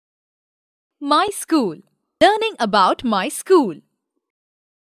My school. Learning about my school.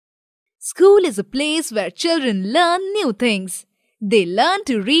 School is a place where children learn new things. They learn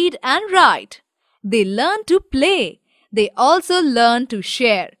to read and write. They learn to play. They also learn to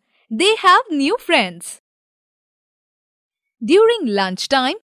share. They have new friends. During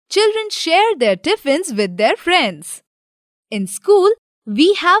lunchtime, children share their tiffins with their friends. In school,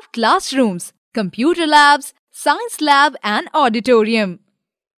 we have classrooms, computer labs, science lab and auditorium.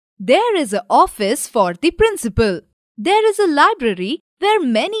 There is an office for the principal. There is a library where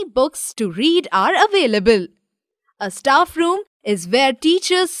many books to read are available. A staff room is where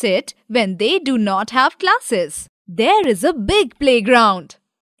teachers sit when they do not have classes. There is a big playground.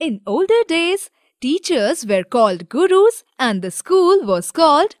 In older days, teachers were called gurus and the school was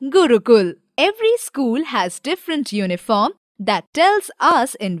called Gurukul. Every school has different uniform that tells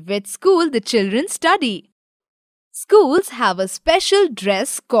us in which school the children study. Schools have a special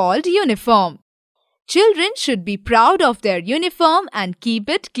dress called uniform. Children should be proud of their uniform and keep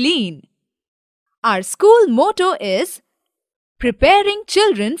it clean. Our school motto is preparing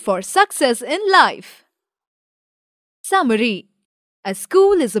children for success in life. Summary. A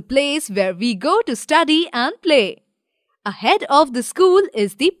school is a place where we go to study and play. Ahead of the school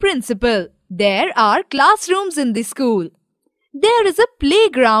is the principal. There are classrooms in the school. There is a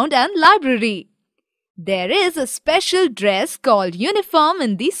playground and library. There is a special dress called uniform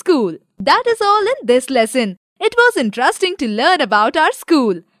in the school. That is all in this lesson. It was interesting to learn about our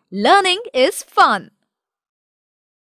school. Learning is fun.